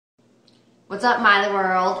What's up, Miley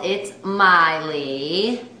World? It's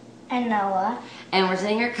Miley. And Noah. And we're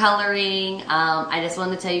sitting here coloring. I just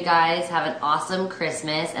wanted to tell you guys, have an awesome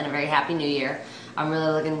Christmas and a very happy New Year. I'm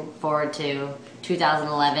really looking forward to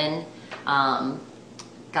 2011.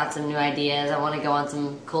 Got some new ideas. I want to go on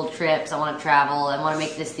some cool trips. I want to travel. I want to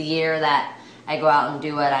make this the year that I go out and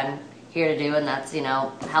do what I'm here to do, and that's, you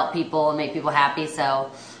know, help people and make people happy.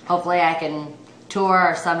 So hopefully I can tour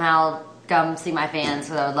or somehow come see my fans,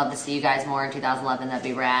 because I would love to see you guys more in 2011. That'd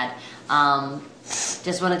be rad.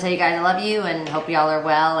 Just want to tell you guys I love you and hope y'all are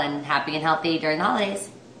well and happy and healthy during the holidays.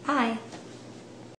 Bye.